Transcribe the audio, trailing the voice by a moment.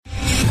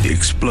The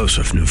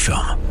explosive new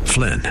film,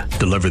 Flynn,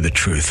 deliver the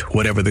truth,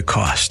 whatever the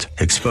cost,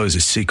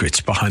 exposes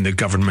secrets behind the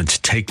government's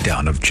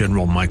takedown of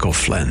General Michael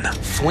Flynn.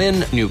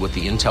 Flynn knew what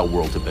the intel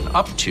world had been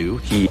up to.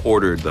 He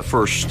ordered the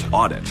first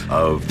audit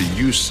of the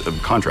use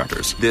of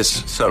contractors.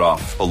 This set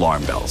off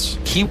alarm bells.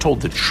 He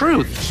told the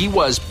truth. He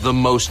was the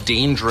most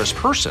dangerous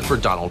person for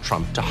Donald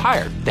Trump to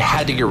hire. They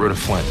had to get rid of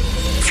Flynn.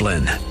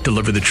 Flynn,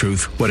 deliver the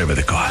truth, whatever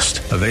the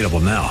cost. Available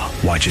now.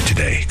 Watch it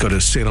today. Go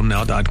to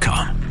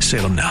salemnow.com.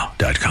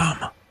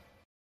 salemnow.com.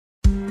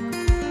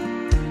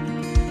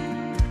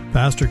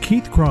 Pastor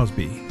Keith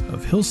Crosby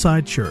of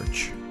Hillside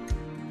Church.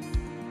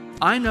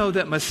 I know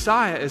that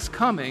Messiah is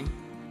coming,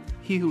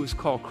 he who is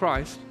called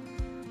Christ.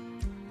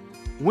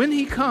 When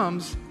he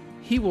comes,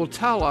 he will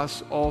tell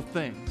us all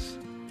things.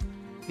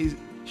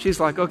 She's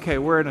like, okay,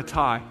 we're in a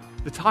tie.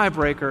 The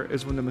tiebreaker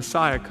is when the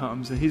Messiah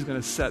comes, and he's going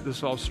to set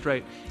this all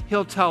straight.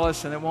 He'll tell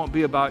us, and it won't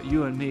be about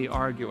you and me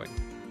arguing.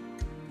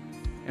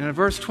 And in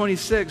verse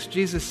 26,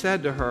 Jesus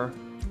said to her,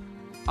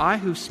 I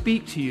who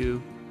speak to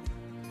you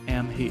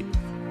am he.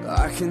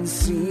 I can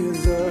see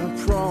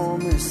the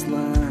promised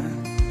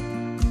land,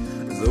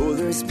 though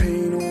there's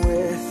pain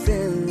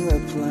within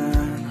the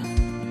plan.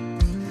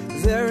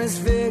 There is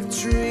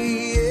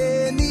victory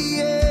in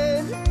the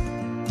end.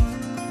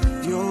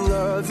 Your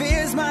love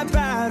is my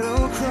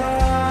battle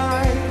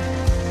cry,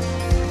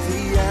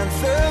 the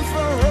anthem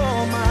for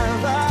all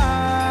my life.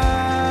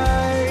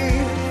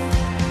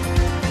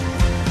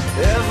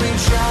 Every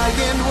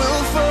giant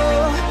will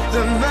fall,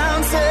 the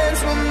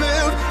mountains will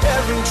move,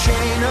 every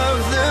chain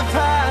of the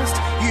past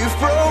you've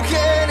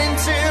broken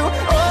into.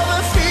 All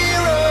the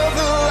fear of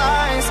the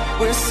lies,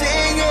 we're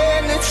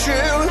singing the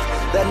truth,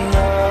 that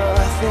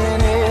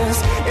nothing is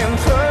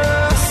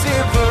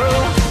impossible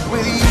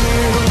with you.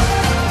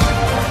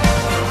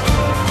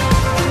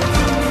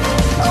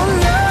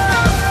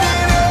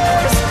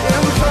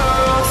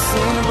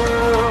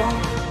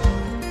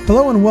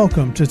 Hello and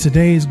welcome to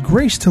today's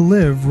Grace to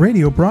Live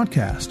radio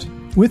broadcast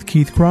with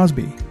Keith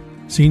Crosby,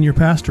 Senior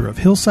Pastor of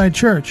Hillside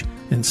Church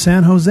in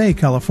San Jose,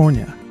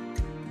 California.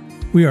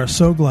 We are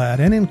so glad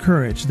and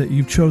encouraged that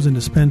you've chosen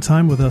to spend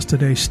time with us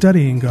today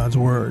studying God's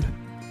Word.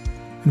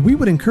 And we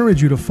would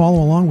encourage you to follow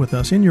along with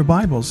us in your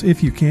Bibles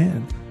if you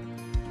can.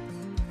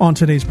 On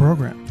today's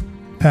program,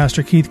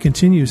 Pastor Keith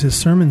continues his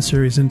sermon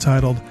series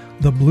entitled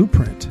The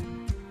Blueprint.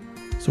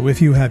 So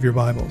if you have your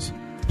Bibles,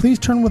 please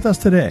turn with us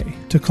today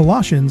to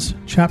Colossians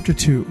chapter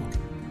 2.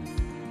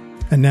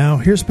 And now,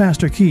 here's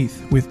Pastor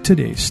Keith with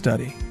today's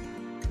study.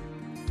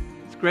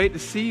 It's great to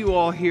see you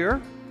all here.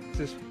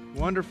 This is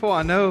wonderful.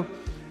 I know,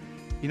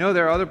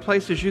 there are other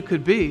places you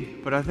could be,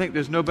 but I think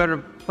there's no better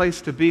place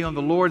to be on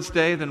the Lord's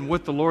Day than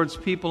with the Lord's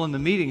people in the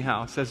meeting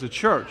house as a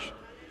church.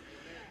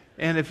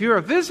 And if you're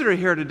a visitor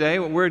here today,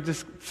 we're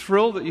just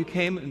thrilled that you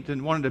came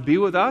and wanted to be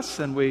with us,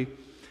 and we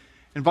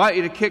invite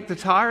you to kick the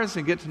tires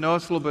and get to know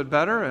us a little bit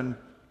better, and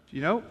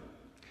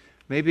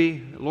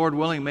maybe, Lord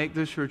willing, make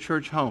this your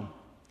church home.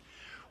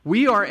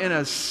 We are in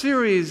a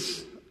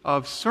series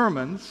of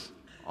sermons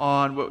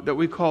on that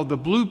we call The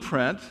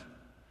Blueprint.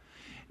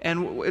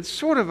 And it's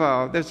sort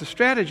of there's a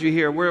strategy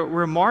here.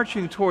 We're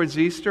marching towards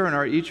Easter and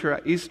our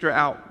Easter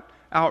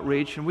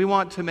outreach, and we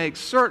want to make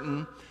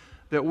certain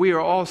that we are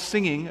all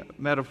singing,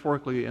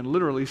 metaphorically and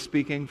literally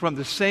speaking, from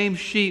the same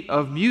sheet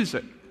of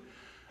music.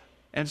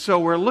 And so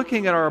we're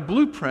looking at our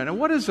blueprint. And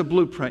what is a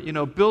blueprint?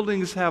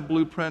 Buildings have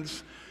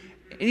blueprints.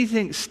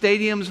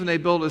 Stadiums, when they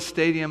build a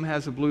stadium,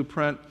 has a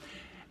blueprint.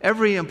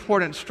 Every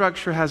important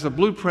structure has a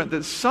blueprint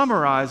that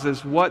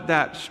summarizes what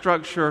that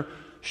structure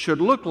should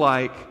look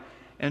like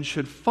and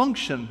should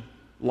function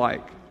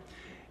like.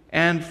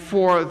 And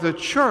for the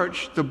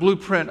church, the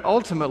blueprint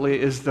ultimately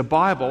is the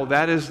Bible.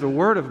 That is the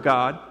Word of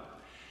God.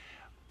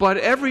 But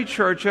every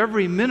church,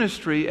 every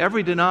ministry,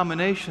 every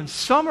denomination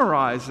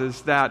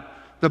summarizes the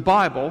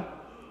Bible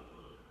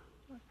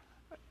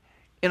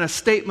in a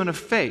statement of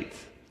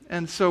faith.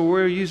 And so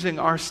we're using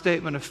our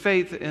statement of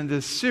faith in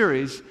this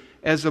series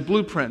as a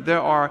blueprint. There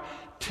are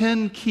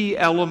 10 key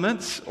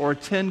elements or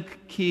 10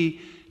 key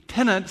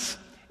tenets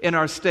in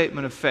our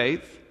statement of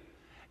faith.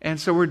 And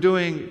so we're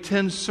doing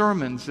 10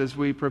 sermons as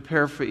we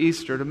prepare for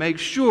Easter to make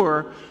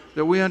sure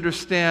that we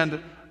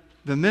understand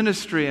the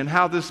ministry and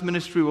how this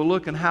ministry will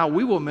look and how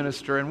we will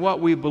minister and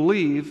what we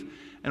believe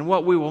and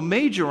what we will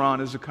major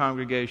on as a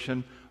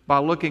congregation by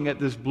looking at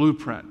this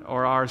blueprint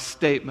or our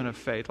statement of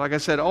faith. Like I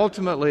said,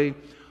 ultimately,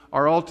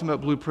 our ultimate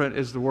blueprint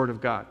is the Word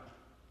of God.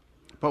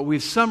 But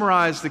we've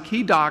summarized the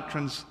key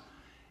doctrines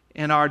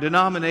in our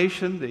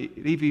denomination, the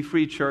EV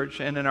Free Church,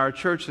 and in our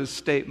church's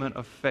statement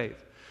of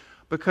faith.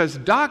 Because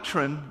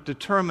doctrine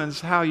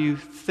determines how you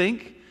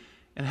think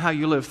and how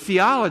you live.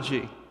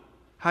 Theology,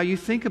 how you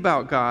think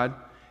about God,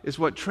 is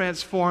what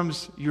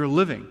transforms your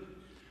living.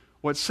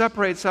 What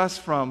separates us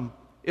from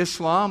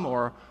Islam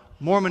or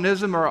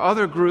Mormonism or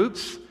other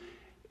groups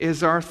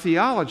is our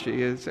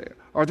theology,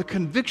 are the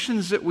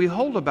convictions that we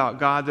hold about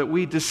God that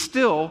we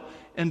distill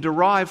and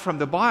derive from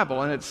the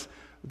Bible. And it's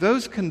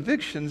those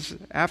convictions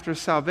after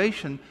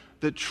salvation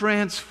that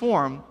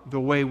transform the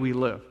way we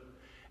live.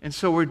 And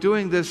so we're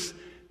doing this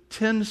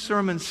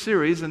 10-sermon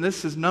series, and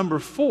this is number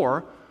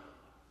 4,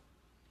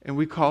 and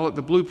we call it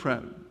the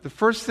Blueprint. The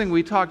first thing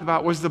we talked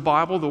about was the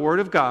Bible, the Word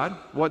of God,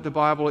 what the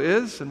Bible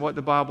is and what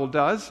the Bible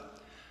does.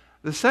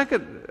 The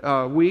second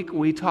week,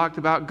 we talked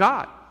about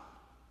God.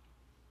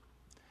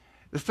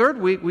 The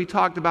third week, we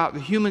talked about the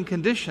human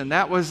condition.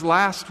 That was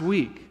last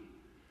week.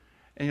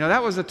 And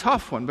that was a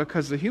tough one,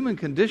 because the human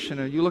condition,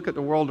 and you look at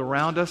the world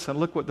around us and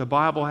look what the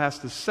Bible has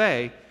to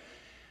say,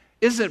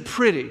 isn't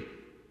pretty.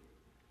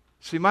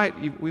 So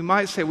we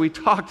might say we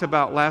talked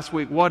about last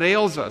week what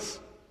ails us.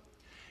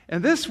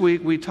 And this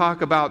week we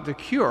talk about the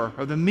cure,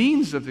 or the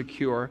means of the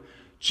cure,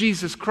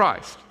 Jesus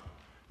Christ.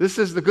 This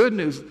is the good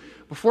news.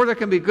 Before there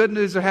can be good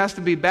news, there has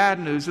to be bad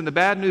news. And the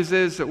bad news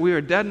is that we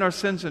are dead in our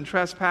sins and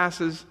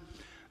trespasses.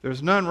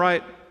 There's none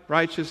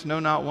righteous, no,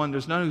 not one.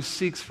 There's none who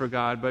seeks for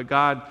God, but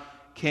God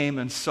came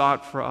and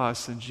sought for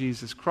us in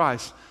Jesus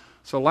Christ.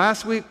 So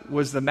last week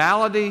was the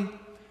malady,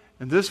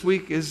 and this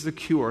week is the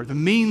cure, the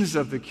means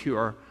of the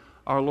cure,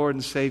 our Lord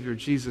and Savior,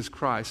 Jesus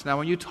Christ. Now,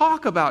 when you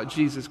talk about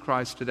Jesus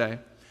Christ today,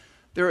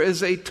 there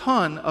is a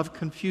ton of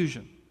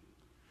confusion.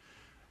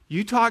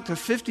 You talk to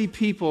 50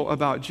 people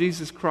about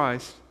Jesus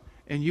Christ,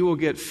 and you will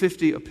get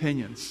 50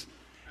 opinions.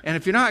 And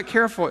if you're not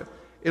careful,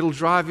 it'll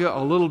drive you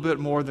a little bit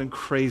more than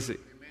crazy.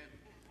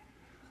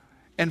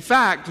 In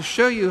fact, to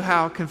show you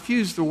how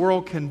confused the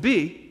world can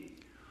be,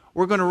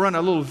 we're going to run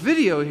a little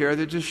video here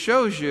that just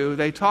shows you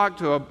they talked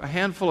to a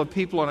handful of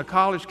people on a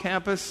college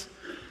campus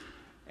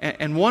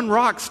and one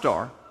rock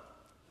star,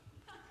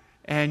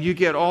 and you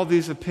get all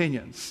these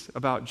opinions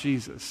about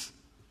Jesus.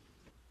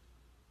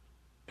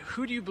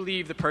 Who do you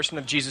believe the person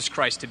of Jesus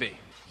Christ to be?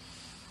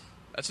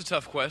 That's a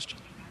tough question.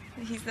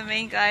 He's the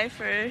main guy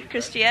for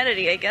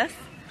Christianity, I guess.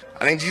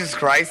 I think Jesus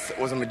Christ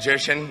was a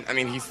magician. I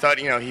mean, he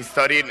studied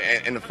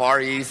in the Far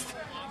East.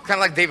 Kind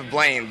of like David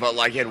Blaine, but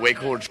he had way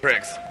cooler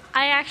tricks.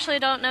 I actually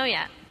don't know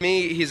yet.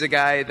 Me, he's a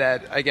guy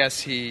that I guess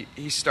he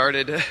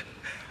started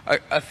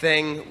a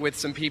thing with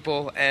some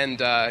people,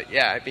 and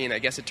I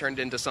guess it turned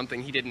into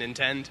something he didn't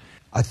intend.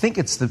 I think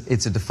it's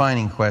a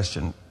defining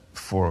question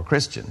for a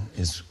Christian,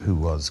 is who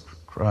was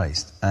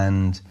Christ,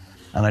 and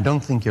I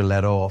don't think you're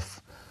let off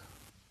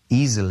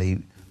easily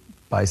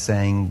by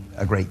saying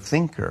a great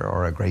thinker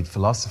or a great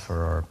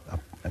philosopher,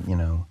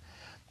 or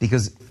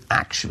because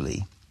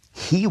actually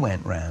he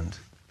went round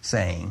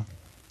saying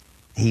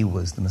he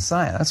was the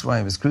Messiah. That's why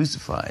he was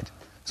crucified.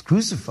 He was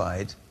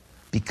crucified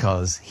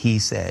because he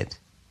said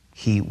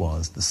he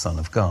was the Son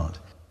of God.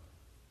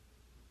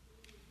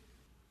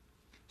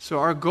 So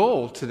our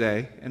goal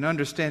today in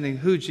understanding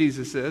who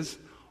Jesus is,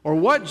 or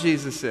what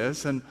Jesus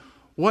is, and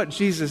what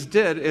Jesus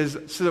did, is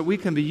so that we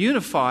can be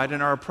unified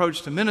in our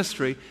approach to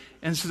ministry,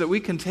 and so that we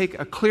can take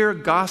a clear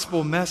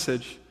gospel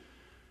message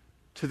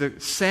to the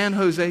San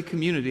Jose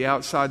community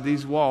outside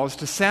these walls,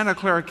 to Santa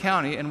Clara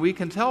County, and we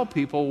can tell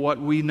people what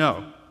we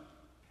know.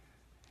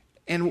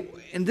 And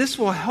this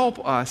will help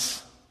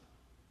us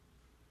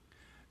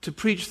to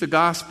preach the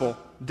gospel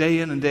day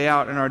in and day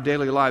out in our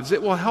daily lives.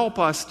 It will help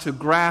us to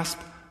grasp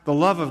the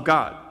love of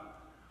God.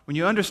 When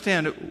you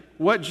understand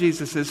what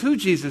Jesus is, who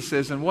Jesus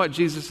is, and what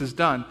Jesus has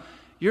done,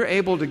 you're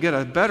able to get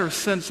a better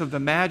sense of the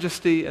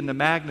majesty and the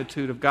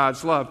magnitude of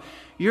God's love.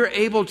 You're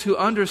able to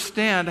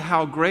understand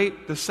how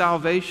great the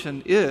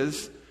salvation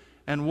is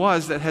and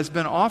was that has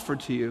been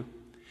offered to you.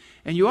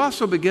 And you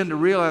also begin to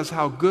realize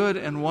how good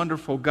and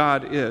wonderful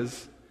God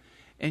is.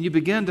 And you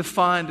begin to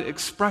find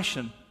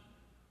expression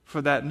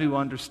for that new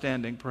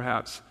understanding,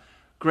 perhaps.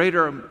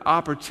 Greater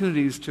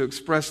opportunities to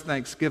express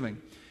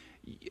thanksgiving.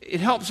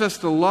 It helps us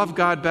to love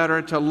God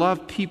better, to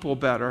love people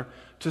better,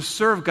 to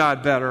serve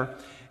God better,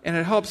 and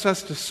it helps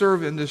us to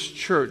serve in this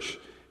church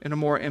in a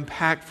more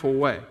impactful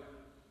way.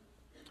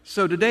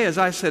 So today, as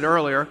I said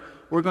earlier,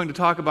 we're going to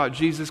talk about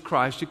Jesus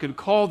Christ. You could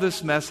call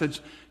this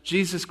message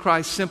Jesus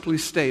Christ Simply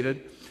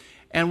Stated.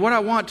 And what I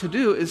want to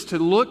do is to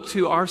look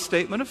to our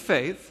statement of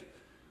faith,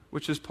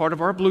 which is part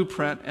of our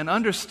blueprint, and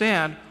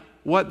understand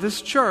what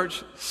this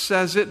church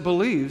says it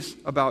believes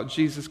about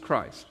Jesus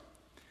Christ.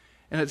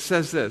 And it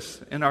says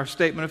this in our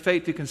statement of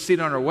faith. You can see it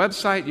on our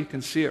website. You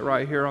can see it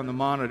right here on the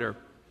monitor.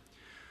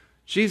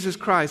 Jesus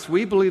Christ,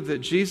 we believe that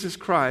Jesus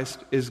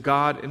Christ is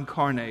God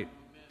incarnate,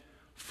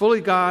 fully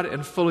God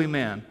and fully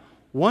man.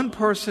 One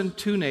person,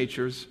 two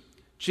natures.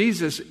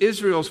 Jesus,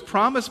 Israel's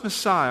promised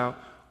Messiah,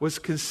 was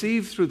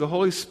conceived through the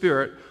Holy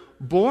Spirit,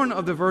 born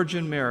of the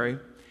Virgin Mary.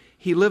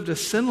 He lived a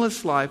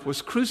sinless life,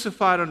 was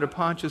crucified under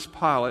Pontius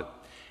Pilate,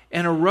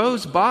 and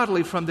arose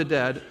bodily from the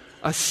dead,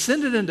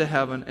 ascended into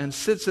heaven, and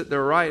sits at the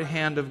right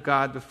hand of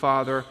God the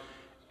Father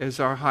as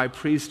our high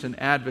priest and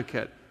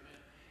advocate.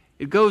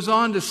 It goes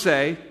on to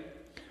say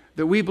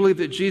that we believe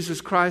that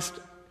Jesus Christ,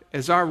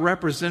 as our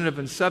representative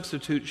and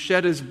substitute,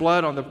 shed his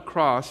blood on the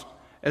cross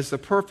as the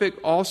perfect,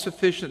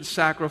 all-sufficient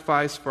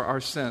sacrifice for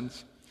our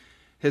sins.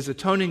 His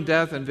atoning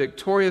death and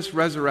victorious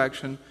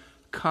resurrection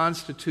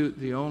constitute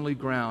the only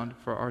ground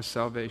for our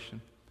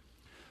salvation.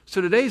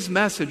 So today's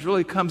message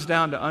really comes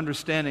down to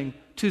understanding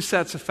two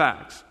sets of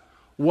facts.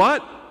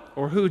 What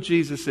or who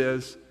Jesus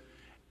is,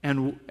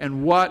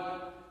 and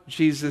what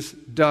Jesus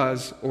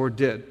does or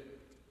did.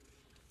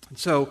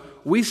 So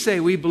we say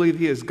we believe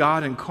he is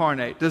God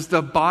incarnate. Does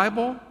the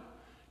Bible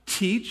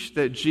teach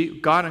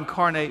that God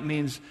incarnate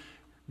means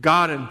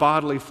God in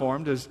bodily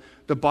form? Does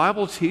the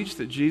Bible teach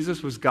that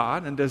Jesus was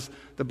God? And does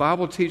the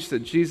Bible teach that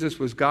Jesus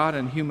was God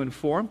in human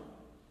form?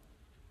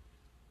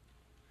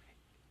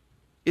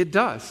 It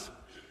does.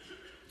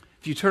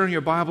 If you turn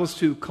your Bibles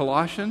to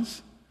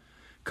Colossians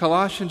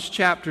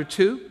chapter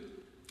 2,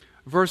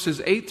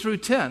 verses 8 through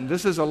 10.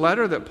 This is a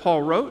letter that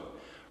Paul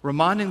wrote,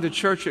 reminding the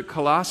church at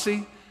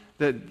Colossae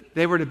that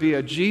they were to be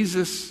a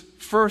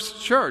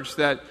Jesus-first church,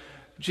 that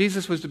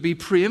Jesus was to be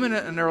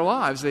preeminent in their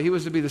lives, that he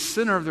was to be the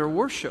center of their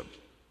worship.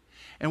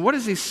 And what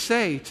does he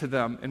say to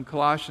them in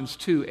Colossians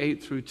 2,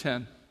 8 through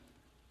 10?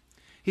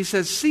 He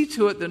says, "See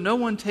to it that no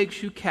one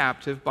takes you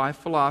captive by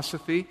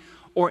philosophy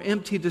or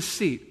empty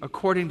deceit,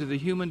 according to the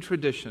human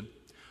tradition,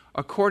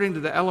 according to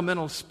the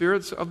elemental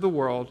spirits of the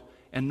world,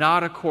 and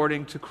not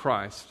according to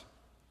Christ.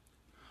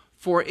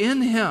 For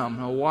in him,"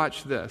 now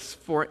watch this,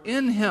 "for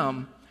in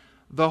him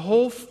the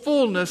whole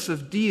fullness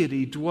of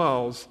deity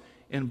dwells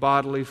in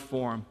bodily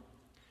form.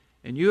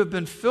 And you have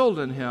been filled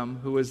in him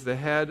who is the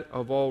head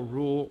of all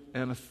rule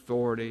and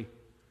authority."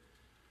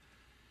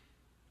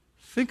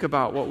 Think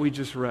about what we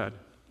just read.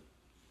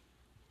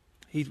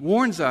 He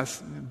warns us,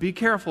 be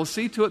careful,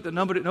 see to it that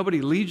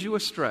nobody leads you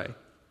astray.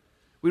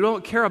 We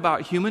don't care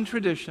about human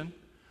tradition.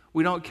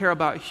 We don't care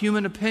about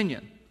human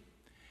opinion.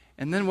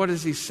 And then what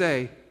does he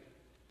say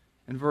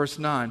in verse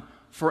 9?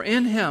 For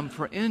in him,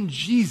 for in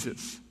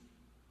Jesus,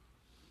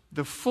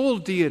 the full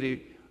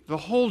deity, the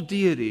whole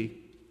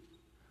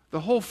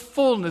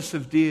fullness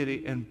of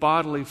deity in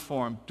bodily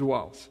form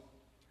dwells.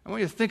 I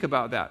want you to think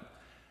about that.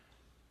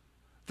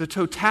 The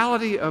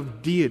totality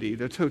of deity,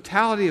 the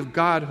totality of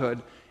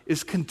Godhood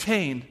is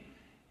contained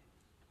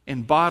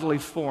in bodily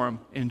form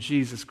in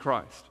Jesus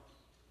Christ.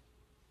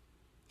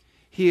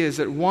 He is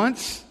at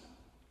once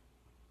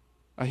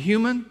a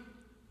human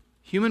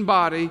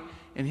body,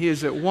 and he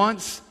is at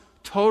once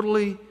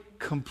totally,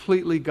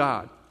 completely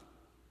God.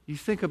 You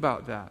think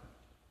about that.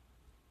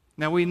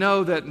 Now we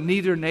know that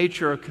neither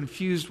nature are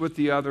confused with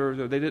the other,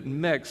 or they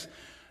didn't mix,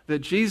 that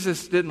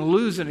Jesus didn't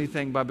lose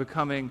anything by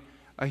becoming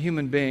a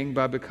human being,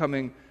 by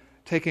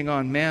taking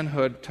on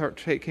manhood,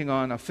 taking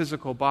on a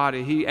physical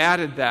body. He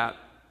added that.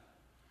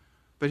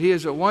 But he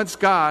is at once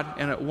God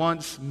and at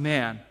once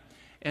man.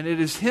 And it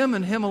is him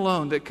and him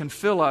alone that can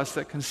fill us,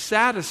 that can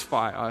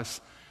satisfy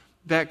us,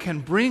 that can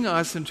bring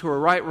us into a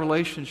right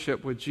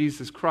relationship with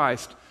Jesus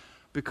Christ,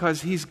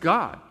 because he's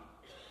God.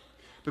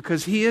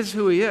 Because he is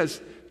who he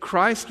is.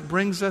 Christ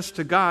brings us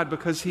to God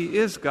because he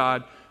is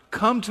God,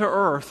 come to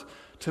earth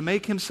to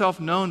make himself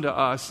known to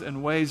us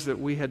in ways that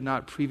we had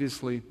not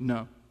previously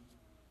known.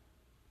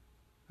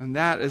 And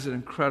that is an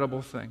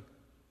incredible thing.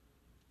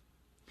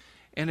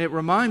 And it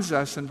reminds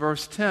us in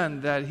verse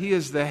 10 that he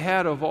is the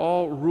head of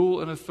all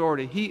rule and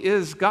authority. He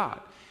is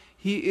God.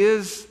 He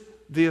is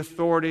the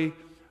authority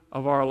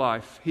of our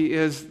life. He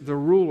is the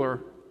ruler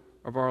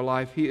of our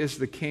life. He is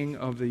the king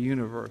of the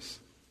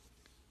universe.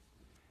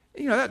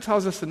 You know, that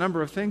tells us a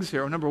number of things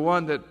here. Number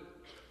one, that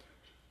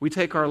we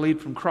take our lead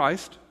from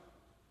Christ.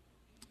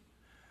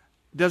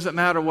 It doesn't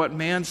matter what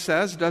man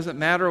says. It doesn't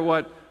matter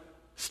what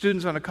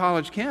students on a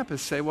college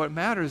campus say. What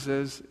matters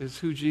is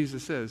who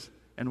Jesus is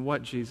and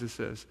what Jesus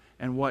is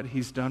and what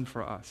he's done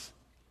for us.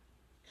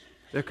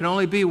 There can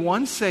only be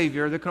one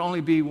Savior. There can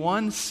only be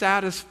one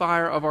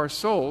satisfier of our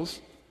souls.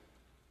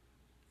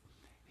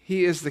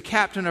 He is the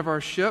captain of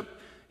our ship.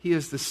 He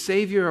is the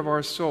Savior of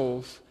our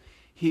souls.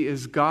 He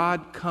is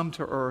God come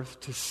to earth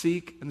to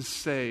seek and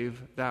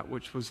save that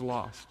which was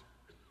lost.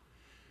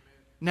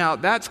 Now,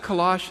 that's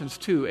Colossians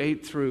 2,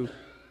 8 through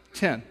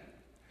 10.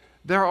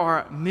 There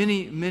are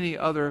many, many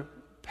other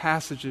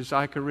passages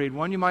I could read.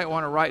 One you might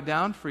want to write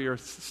down for your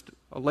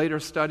later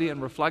study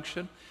and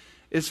reflection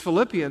is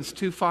Philippians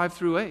 2, 5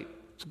 through 8.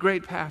 It's a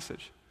great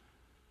passage.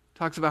 It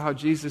talks about how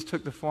Jesus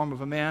took the form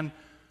of a man,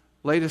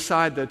 laid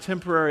aside the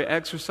temporary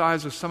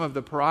exercise of some of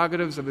the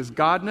prerogatives of his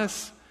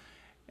godness,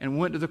 and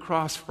went to the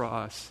cross for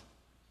us.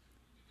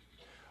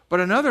 But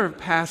another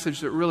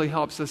passage that really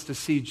helps us to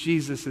see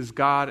Jesus as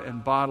God in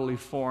bodily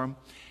form,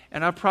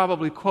 and I've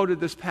probably quoted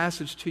this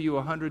passage to you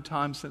 100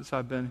 times since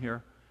I've been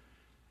here,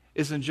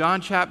 is in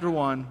John chapter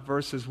 1,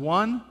 verses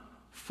 1,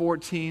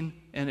 14,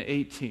 and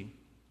 18.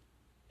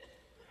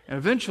 And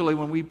eventually,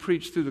 when we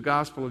preach through the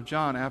Gospel of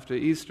John after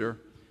Easter,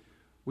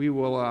 we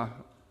will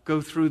go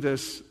through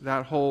those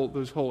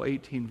whole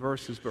 18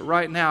 verses. But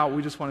right now,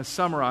 we just want to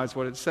summarize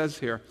what it says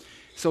here.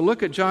 So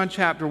look at John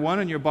chapter 1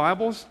 in your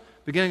Bibles,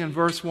 beginning in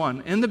verse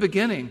 1. In the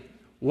beginning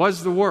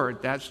was the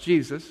Word, that's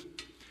Jesus,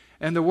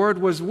 and the Word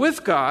was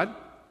with God,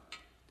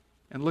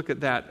 and look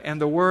at that,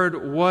 and the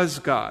Word was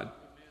God.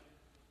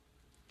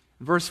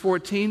 Verse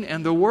 14,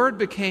 and the Word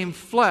became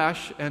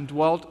flesh and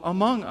dwelt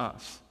among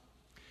us.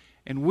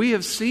 And we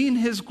have seen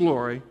his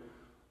glory,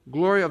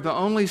 glory of the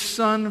only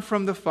Son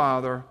from the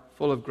Father,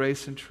 full of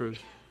grace and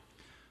truth.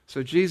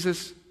 So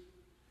Jesus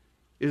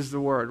is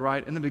the Word,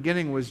 right? In the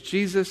beginning was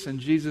Jesus, and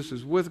Jesus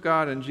was with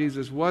God, and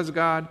Jesus was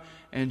God,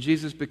 and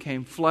Jesus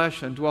became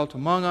flesh and dwelt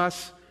among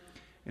us.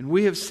 And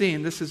we have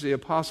seen, this is the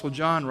Apostle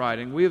John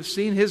writing, we have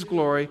seen his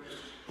glory,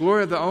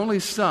 glory of the only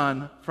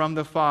Son from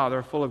the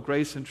Father, full of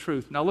grace and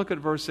truth. Now look at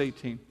verse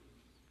 18.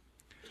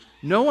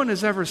 No one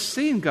has ever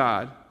seen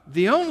God,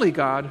 the only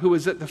God who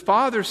is at the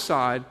Father's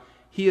side,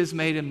 he has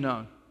made him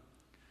known.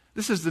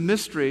 This is the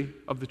mystery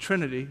of the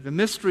Trinity, the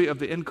mystery of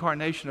the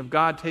incarnation of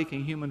God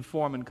taking human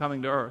form and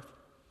coming to earth.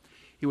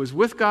 He was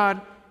with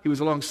God, he was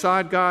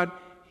alongside God,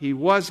 he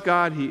was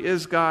God, he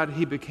is God,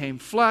 he became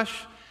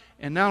flesh,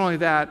 and not only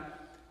that,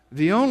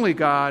 the only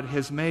God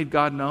has made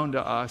God known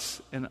to us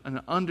in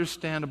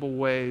understandable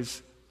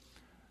ways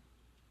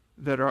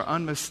that are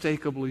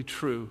unmistakably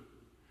true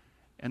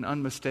and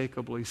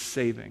unmistakably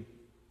saving.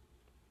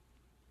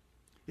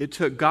 It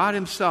took God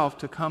himself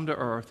to come to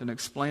earth and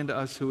explain to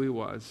us who he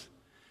was.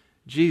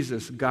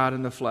 Jesus, God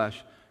in the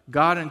flesh.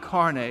 God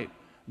incarnate,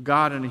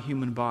 God in a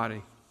human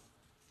body.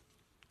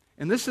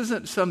 And this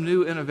isn't some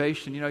new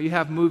innovation. You know, you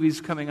have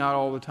movies coming out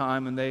all the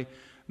time and they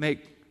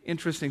make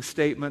interesting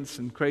statements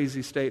and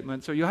crazy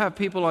statements. Or you'll have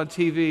people on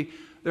TV.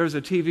 There's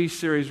a TV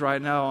series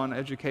right now on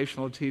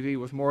educational TV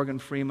with Morgan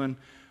Freeman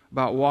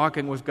about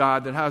walking with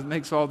God that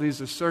makes all these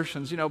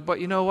assertions.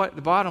 But you know what?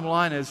 The bottom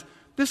line is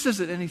this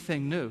isn't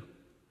anything new.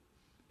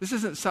 This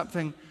isn't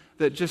something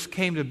that just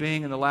came to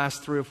being in the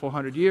last 300 or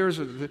 400 years.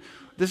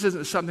 This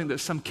isn't something that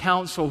some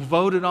council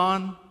voted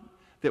on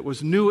that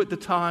was new at the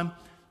time.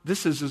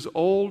 This is as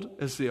old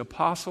as the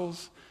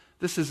apostles.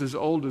 This is as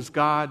old as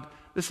God.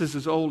 This is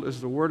as old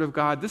as the Word of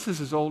God. This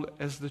is as old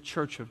as the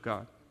Church of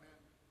God.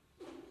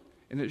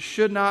 And it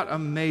should not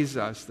amaze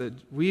us that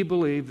we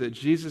believe that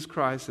Jesus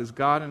Christ is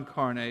God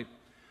incarnate,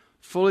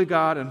 fully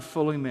God and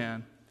fully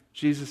man.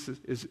 Jesus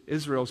is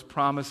Israel's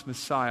promised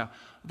Messiah.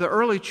 The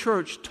early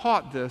church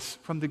taught this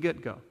from the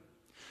get-go.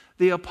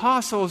 The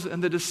apostles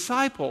and the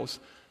disciples,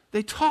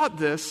 they taught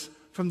this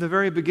from the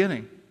very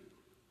beginning.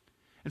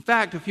 In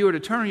fact, if you were to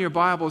turn your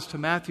Bibles to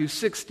Matthew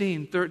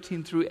 16,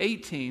 13 through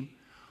 18,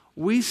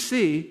 we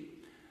see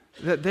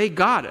that they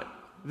got it,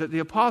 that the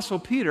Apostle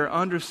Peter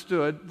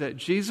understood that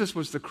Jesus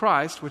was the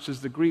Christ, which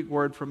is the Greek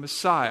word for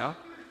Messiah,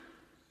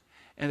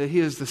 and that he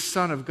is the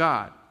Son of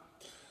God.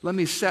 Let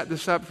me set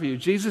this up for you.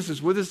 Jesus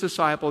is with his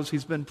disciples.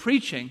 He's been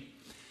preaching.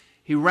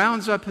 He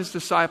rounds up his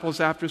disciples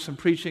after some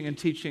preaching and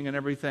teaching and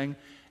everything,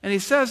 and he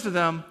says to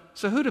them,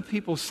 so who do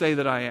people say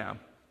that I am?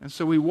 And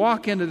so we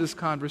walk into this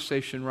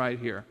conversation right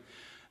here.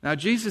 Now,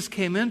 Jesus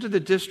came into the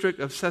district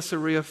of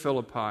Caesarea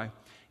Philippi,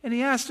 and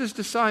he asked his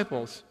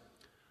disciples,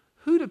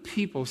 who do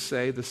people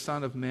say the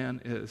Son of Man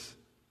is?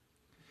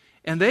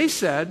 And they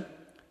said,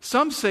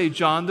 some say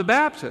John the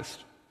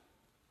Baptist.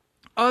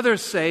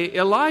 Others say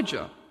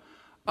Elijah.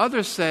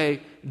 Others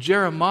say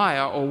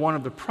Jeremiah or one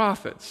of the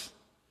prophets.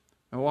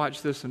 Now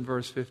watch this in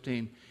verse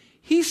 15.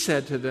 He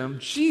said to them,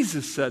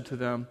 Jesus said to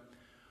them,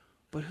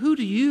 but who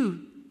do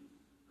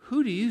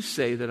you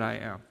say that I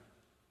am?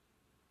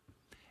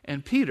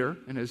 And Peter,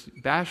 in his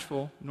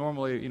bashful,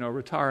 normally,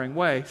 retiring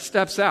way,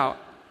 steps out.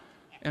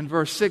 In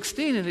verse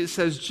 16, and it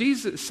says,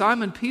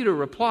 Simon Peter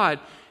replied,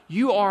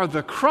 you are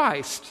the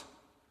Christ,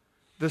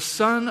 the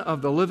Son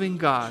of the living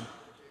God.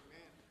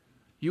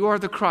 You are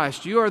the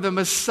Christ. You are the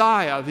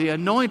Messiah, the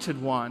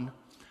anointed one,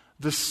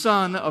 the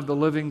Son of the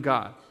living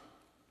God.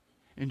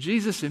 And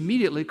Jesus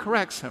immediately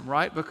corrects him,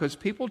 right? Because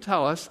people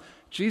tell us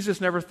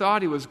Jesus never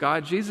thought he was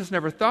God. Jesus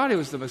never thought he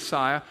was the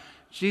Messiah.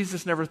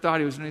 Jesus never thought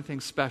he was anything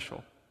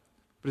special.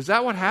 But is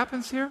that what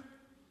happens here?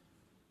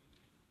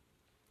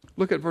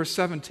 Look at verse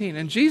 17.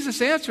 And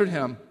Jesus answered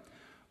him,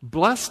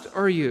 blessed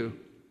are you,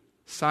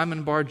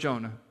 Simon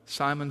Bar-Jonah,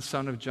 Simon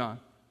son of John.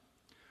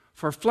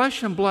 For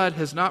flesh and blood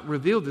has not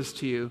revealed this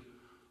to you,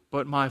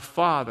 but my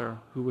Father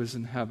who is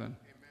in heaven.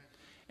 Amen.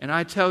 And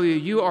I tell you,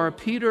 you are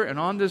Peter, and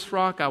on this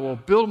rock I will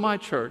build my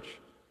church,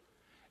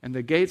 and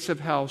the gates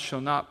of hell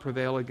shall not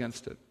prevail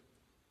against it.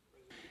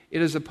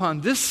 It is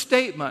upon this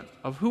statement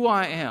of who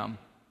I am,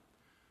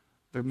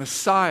 the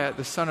Messiah,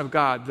 the Son of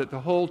God, that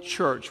the whole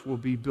church will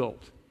be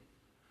built.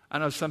 I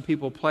know some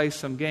people play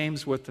some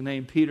games with the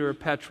name Peter,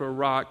 Petra,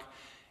 Rock.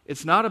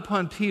 It's not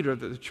upon Peter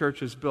that the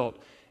church is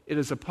built. It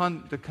is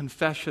upon the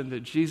confession that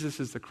Jesus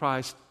is the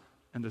Christ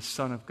and the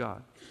Son of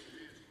God.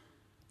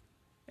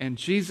 And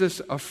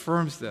Jesus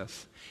affirms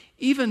this.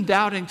 Even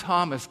doubting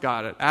Thomas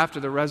got it after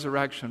the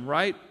resurrection,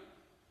 right?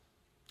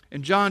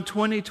 In John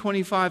 20,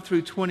 25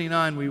 through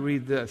 29, we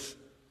read this.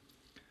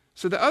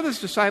 So the other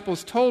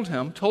disciples told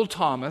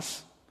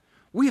Thomas,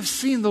 we have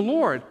seen the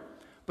Lord.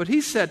 But he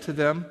said to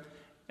them,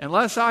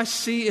 unless I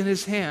see in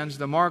his hands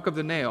the mark of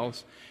the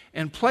nails,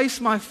 and place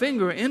my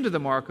finger into the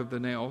mark of the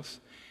nails,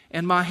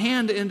 and my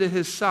hand into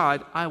his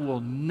side, I will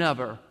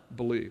never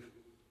believe.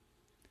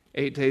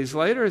 8 days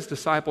later, his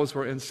disciples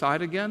were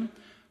inside again.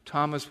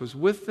 Thomas was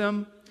with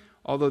them.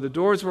 Although the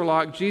doors were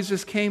locked,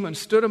 Jesus came and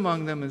stood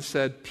among them and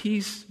said,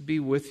 peace be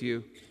with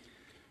you.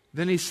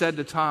 Then he said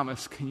to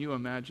Thomas, can you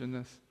imagine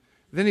this?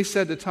 Then he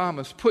said to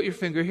Thomas, put your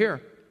finger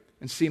here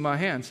and see my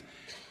hands,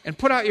 and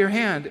put out your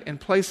hand and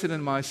place it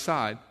in my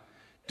side.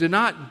 Do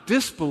not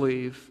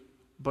disbelieve,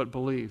 but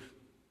believe.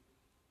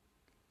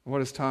 What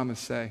does Thomas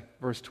say?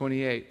 Verse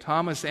 28.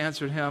 Thomas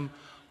answered him,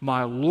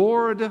 my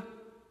Lord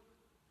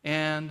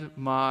and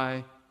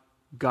my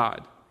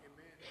God.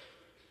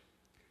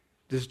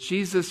 Does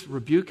Jesus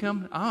rebuke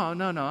him? Oh,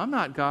 no, I'm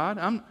not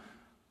God.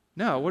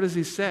 No, what does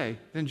he say?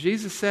 Then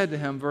Jesus said to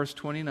him, verse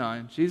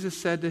 29, Jesus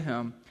said to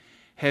him,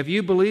 have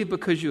you believed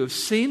because you have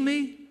seen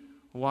me?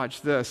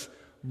 Watch this.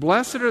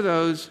 Blessed are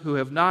those who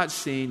have not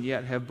seen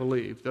yet have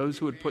believed, those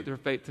who would put their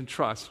faith and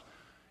trust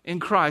in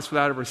Christ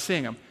without ever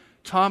seeing him.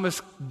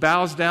 Thomas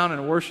bows down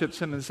and worships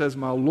him and says,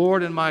 my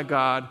Lord and my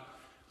God.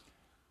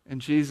 And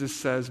Jesus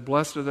says,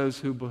 blessed are those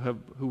who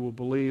will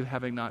believe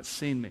having not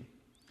seen me.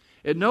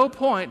 At no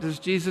point does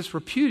Jesus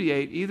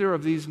repudiate either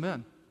of these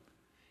men.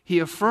 He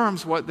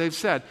affirms what they've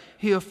said.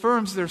 He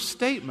affirms their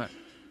statement.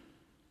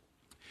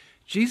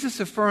 Jesus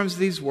affirms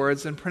these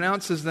words and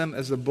pronounces them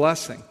as a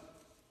blessing.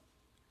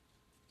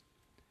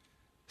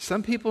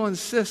 Some people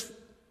insist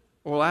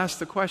or will ask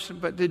the question,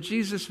 but did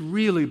Jesus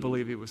really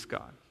believe he was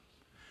God?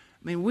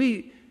 I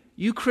mean,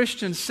 you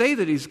Christians say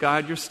that he's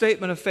God. Your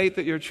statement of faith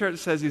that your church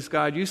says he's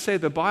God. You say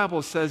the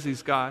Bible says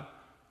he's God.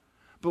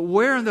 But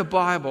where in the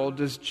Bible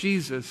does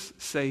Jesus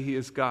say he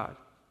is God?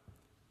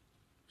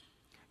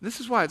 This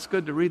is why it's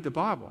good to read the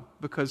Bible,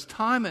 because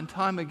time and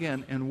time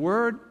again, in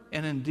word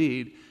and in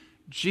deed,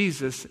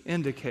 Jesus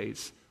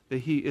indicates that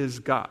he is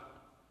God.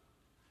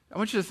 I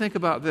want you to think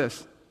about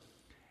this.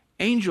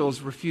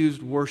 Angels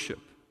refused worship.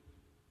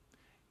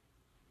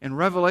 In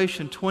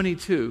Revelation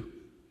 22,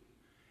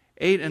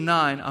 8 and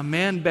 9, a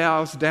man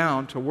bows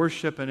down to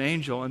worship an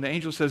angel, and the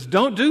angel says,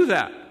 don't do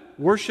that.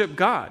 Worship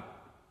God.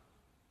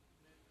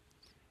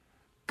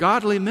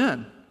 Godly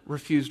men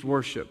refused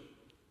worship.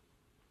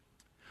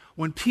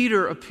 When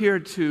Peter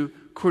appeared to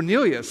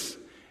Cornelius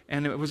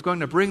and it was going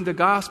to bring the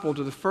gospel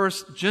to the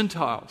first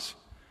Gentiles,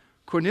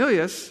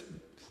 Cornelius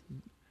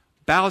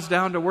bows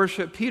down to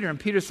worship Peter, and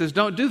Peter says,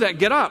 don't do that.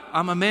 Get up.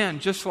 I'm a man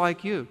just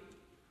like you.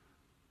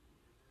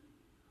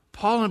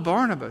 Paul and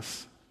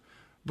Barnabas,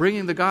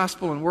 bringing the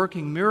gospel and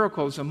working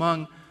miracles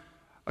among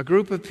a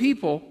group of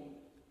people,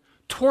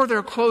 tore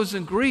their clothes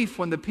in grief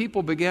when the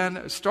people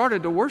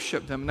started to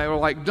worship them. And they were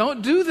like,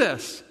 don't do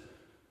this.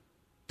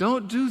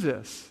 Don't do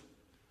this.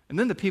 And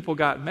then the people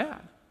got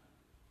mad.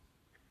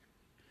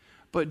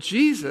 But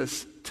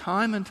Jesus,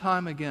 time and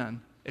time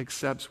again,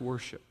 accepts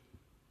worship.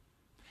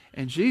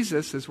 And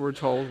Jesus, as we're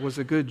told, was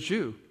a good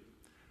Jew.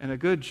 And a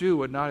good Jew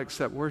would not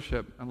accept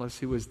worship unless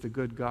he was the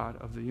good God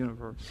of the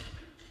universe.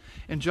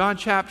 In John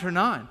chapter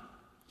 9,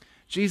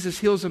 Jesus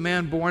heals a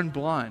man born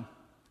blind.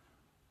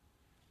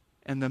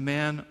 And the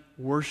man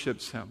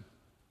worships him.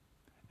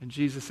 And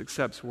Jesus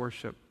accepts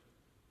worship.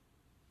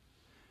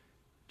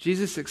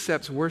 Jesus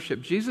accepts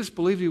worship. Jesus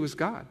believed he was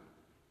God.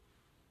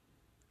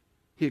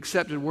 He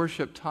accepted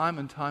worship time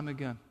and time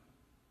again.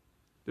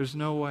 There's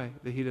no way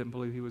that he didn't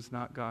believe he was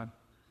not God.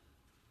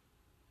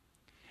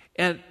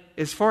 And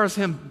as far as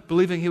him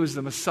believing he was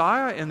the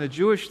Messiah and the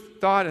Jewish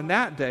thought in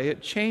that day,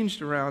 it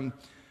changed around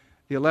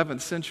the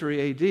 11th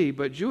century AD,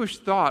 but Jewish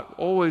thought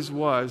always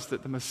was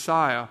that the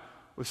Messiah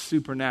was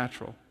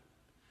supernatural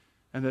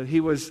and that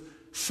he was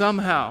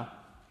somehow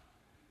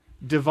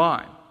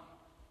divine.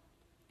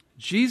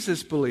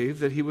 Jesus believed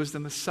that he was the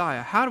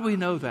Messiah. How do we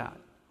know that?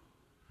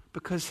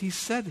 Because he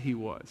said he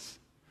was.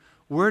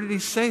 Where did he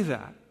say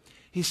that?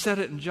 He said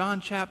it in John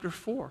chapter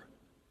 4.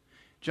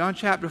 John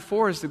chapter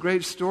 4 is the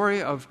great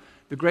story of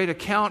the great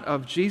account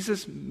of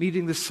Jesus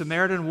meeting the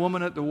Samaritan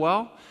woman at the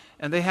well.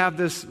 And they have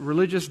this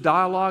religious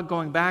dialogue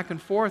going back and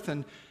forth.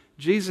 And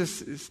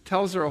Jesus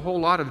tells her a whole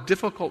lot of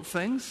difficult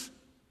things.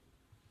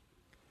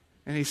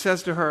 And he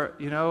says to her,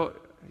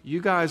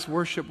 you guys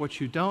worship what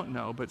you don't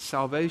know, but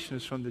salvation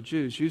is from the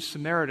Jews. You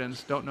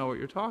Samaritans don't know what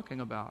you're talking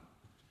about.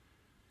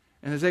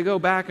 And as they go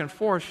back and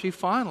forth, she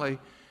finally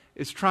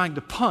is trying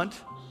to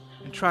punt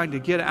and trying to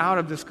get out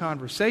of this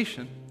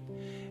conversation.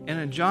 And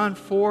in John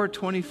 4,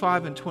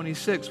 25 and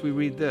 26, we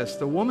read this.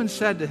 The woman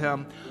said to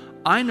him,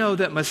 I know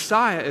that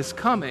Messiah is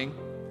coming,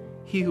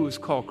 he who is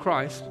called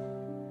Christ.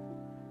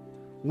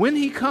 When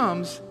he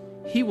comes,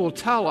 he will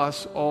tell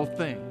us all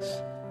things.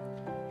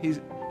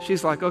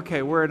 She's like,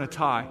 okay, we're in a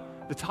tie.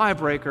 The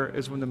tiebreaker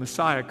is when the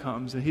Messiah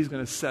comes, and he's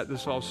going to set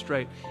this all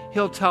straight.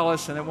 He'll tell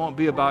us, and it won't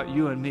be about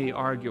you and me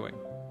arguing.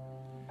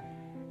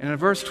 And in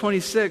verse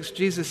 26,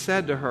 Jesus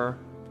said to her,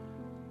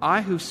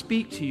 I who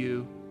speak to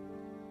you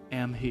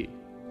am he.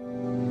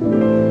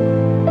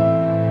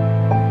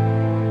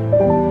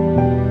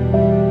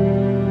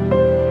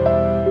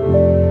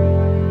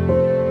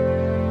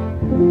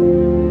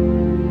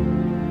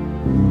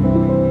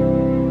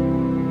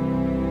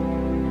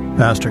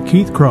 Pastor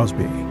Keith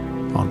Crosby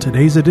on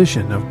today's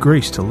edition of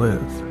Grace to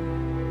Live.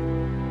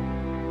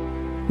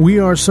 We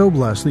are so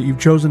blessed that you've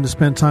chosen to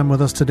spend time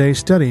with us today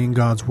studying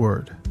God's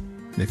Word.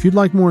 And if you'd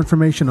like more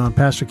information on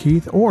Pastor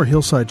Keith or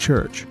Hillside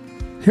Church,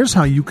 here's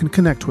how you can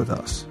connect with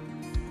us.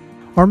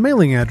 Our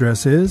mailing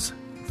address is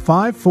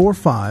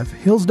 545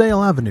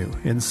 Hillsdale Avenue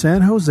in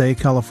San Jose,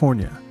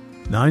 California,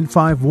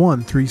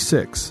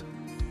 95136.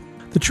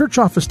 The church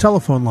office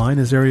telephone line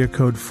is area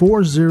code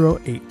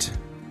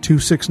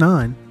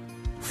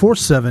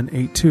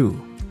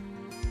 408-269-4782.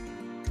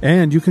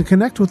 And you can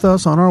connect with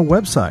us on our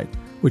website,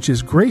 which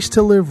is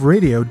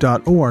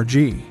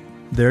gracetoliveradio.org.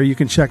 There you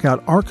can check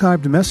out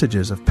archived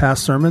messages of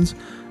past sermons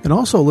and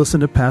also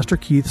listen to Pastor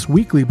Keith's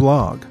weekly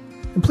blog.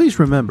 And please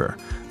remember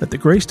that the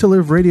Grace to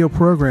Live radio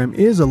program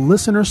is a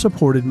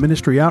listener-supported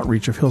ministry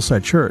outreach of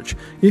Hillside Church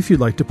if you'd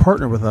like to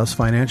partner with us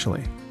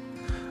financially.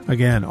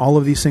 Again, all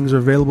of these things are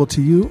available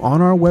to you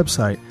on our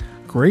website,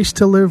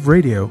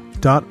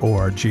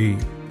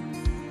 gracetoliveradio.org.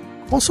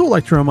 Also, I'd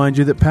like to remind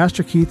you that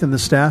Pastor Keith and the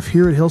staff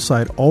here at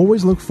Hillside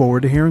always look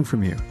forward to hearing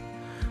from you.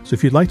 So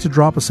if you'd like to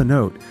drop us a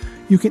note,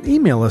 you can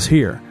email us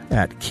here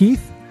at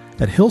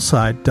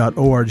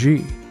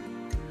keith@hillside.org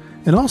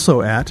and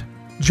also at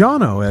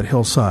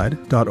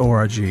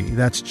jono@hillside.org.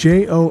 That's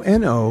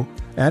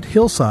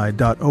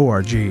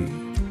JONO@hillside.org.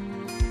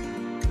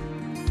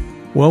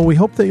 Well, we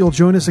hope that you'll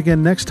join us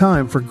again next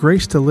time for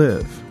Grace to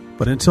Live.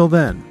 But until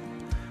then,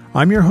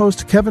 I'm your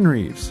host, Kevin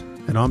Reeves,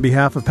 and on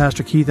behalf of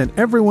Pastor Keith and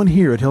everyone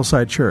here at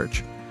Hillside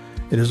Church,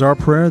 it is our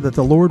prayer that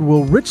the Lord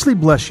will richly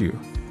bless you.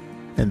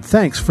 And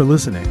thanks for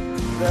listening.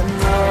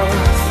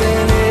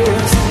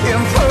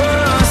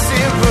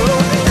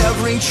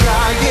 Every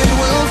giant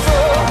will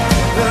fall,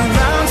 the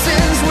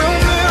mountains will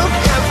move,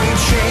 every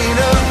chain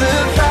of the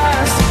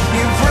past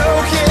you've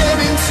broken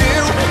into.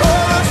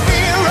 All the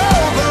fear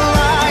of the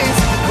lies,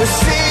 we're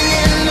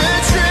singing the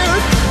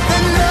truth,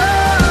 that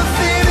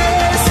nothing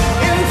is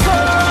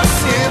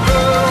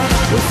impossible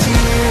with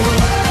you.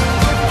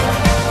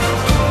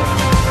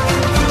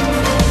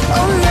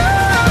 Oh,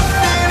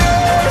 nothing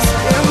is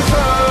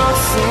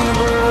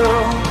impossible.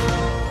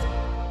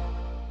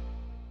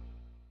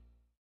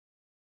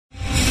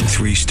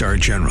 3-star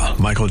General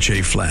Michael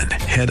J. Flynn,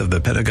 head of the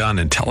Pentagon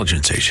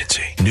Intelligence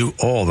Agency, knew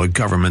all the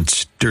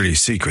government's dirty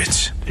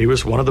secrets. He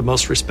was one of the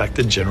most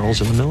respected generals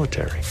in the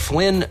military.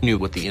 Flynn knew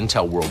what the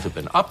intel world had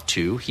been up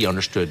to. He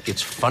understood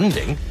its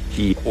funding.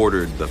 He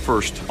ordered the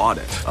first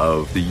audit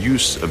of the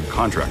use of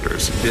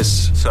contractors.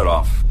 This set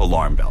off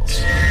alarm bells.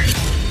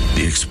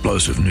 The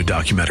explosive new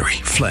documentary,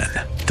 Flynn,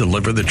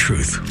 Deliver the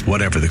Truth,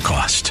 Whatever the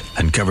Cost,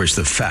 uncovers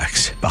the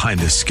facts behind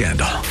this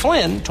scandal.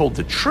 Flynn told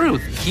the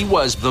truth. He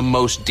was the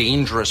most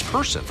dangerous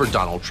person for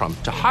Donald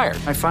Trump to hire.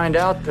 I find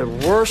out the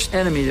worst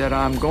enemy that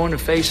I'm going to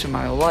face in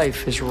my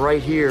life is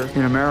right here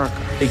in America.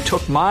 They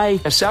took my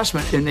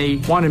assessment and they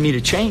wanted me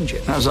to change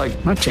it. And I was like,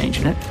 I'm not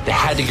changing it. They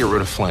had to get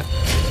rid of Flynn.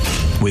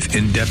 With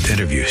in-depth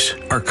interviews,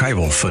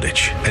 archival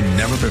footage, and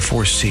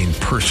never-before-seen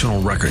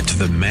personal records of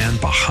the man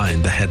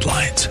behind the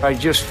headlines. I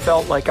just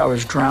felt like I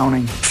was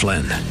drowning.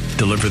 Flynn,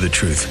 Deliver the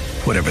Truth,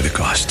 Whatever the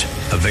Cost.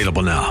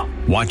 Available now.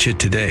 Watch it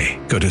today.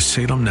 Go to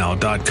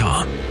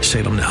salemnow.com.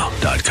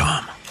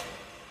 salemnow.com.